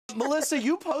Melissa,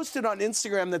 you posted on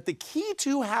Instagram that the key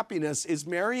to happiness is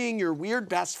marrying your weird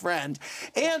best friend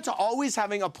and to always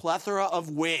having a plethora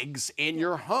of wigs in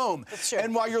your home. That's true.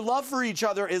 And while your love for each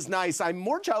other is nice, I'm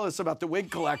more jealous about the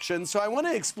wig collection, so I want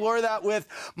to explore that with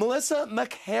Melissa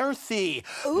McHairthy.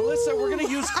 Ooh. Melissa, we're going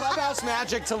to use Clubhouse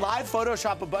magic to live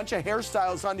Photoshop a bunch of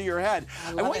hairstyles onto your head.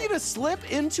 I want you to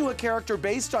slip into a character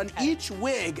based on each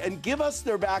wig and give us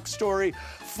their backstory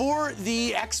for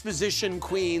the exposition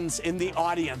queens in the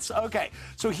audience. Okay,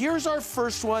 so here's our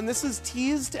first one. This is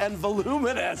teased and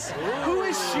voluminous. Ooh. Who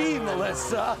is she,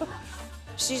 Melissa?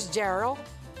 She's Daryl.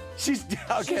 She's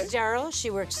okay. She's Daryl. She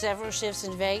works several shifts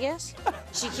in Vegas.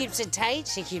 She keeps it tight.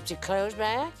 She keeps her clothes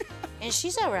back. And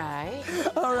she's all right.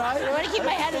 All right. I want to keep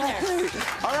my head in there.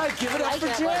 All right, give it up for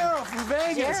Daryl from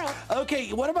Vegas. Daryl.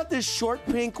 Okay, what about this short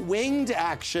pink winged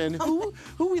action? Who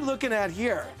are we looking at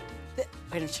here? Wait,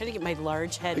 I'm trying to get my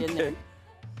large head in there.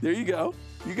 There you go.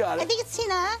 You got it. I think it's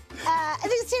Tina.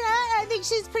 I think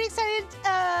she's pretty excited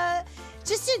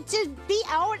just to be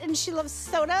out, and she loves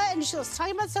soda, and she loves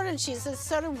talking about soda, and she's a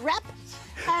soda rep.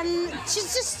 And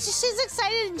she's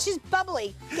excited and she's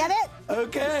bubbly. Get it?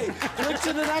 Okay, click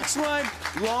to the next one.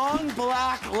 Long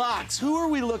black locks. Who are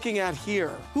we looking at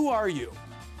here? Who are you?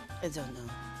 I don't know.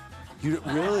 You don't,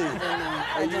 really?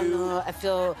 I don't know. I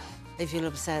feel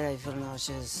upset. I feel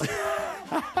nauseous.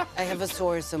 I have a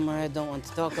sore somewhere I don't want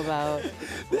to talk about.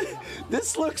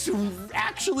 This looks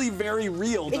actually very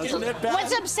real, doesn't it, Beth?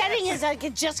 What's upsetting is like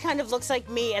it just kind of looks like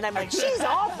me, and I'm like, she's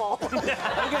awful. Okay,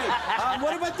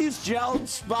 what about these gelled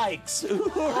spikes?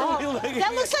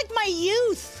 That looks like my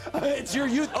youth. It's your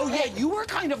youth. Oh, yeah, you were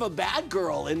kind of a bad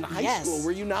girl in high school,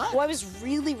 were you not? Well, I was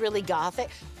really, really gothic.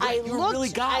 You were really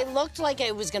goth. I looked like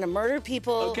I was going to murder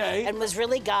people and was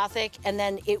really gothic, and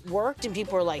then it worked, and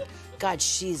people were like, God,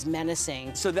 she's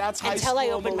menacing. So that's high Until school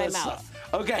I opened Melissa. my mouth.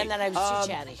 Okay. And then I was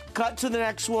too chatty. Cut to the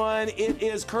next one. It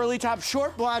is curly top,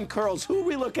 short blonde curls. Who are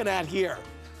we looking at here?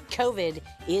 COVID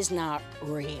is not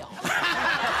real.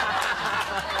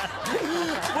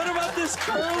 What about this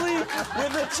curly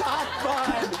with a top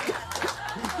bun?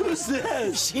 Who's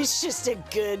this? She's just a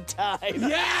good time.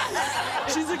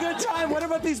 Yes! She's a good time. What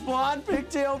about these blonde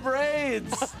pigtail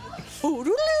braids?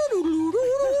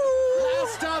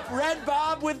 Last up, red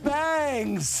bob with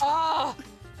bangs. Ah,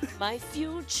 my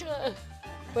future.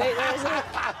 Wait, where is it?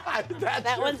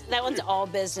 That one's all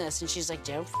business, and she's like,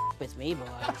 don't f with me, boy.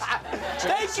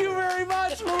 Thank you very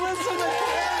much, Melissa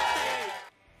McHairthy.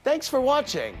 Thanks for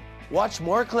watching. Watch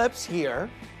more clips here,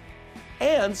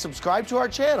 and subscribe to our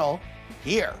channel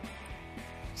here.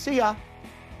 See ya.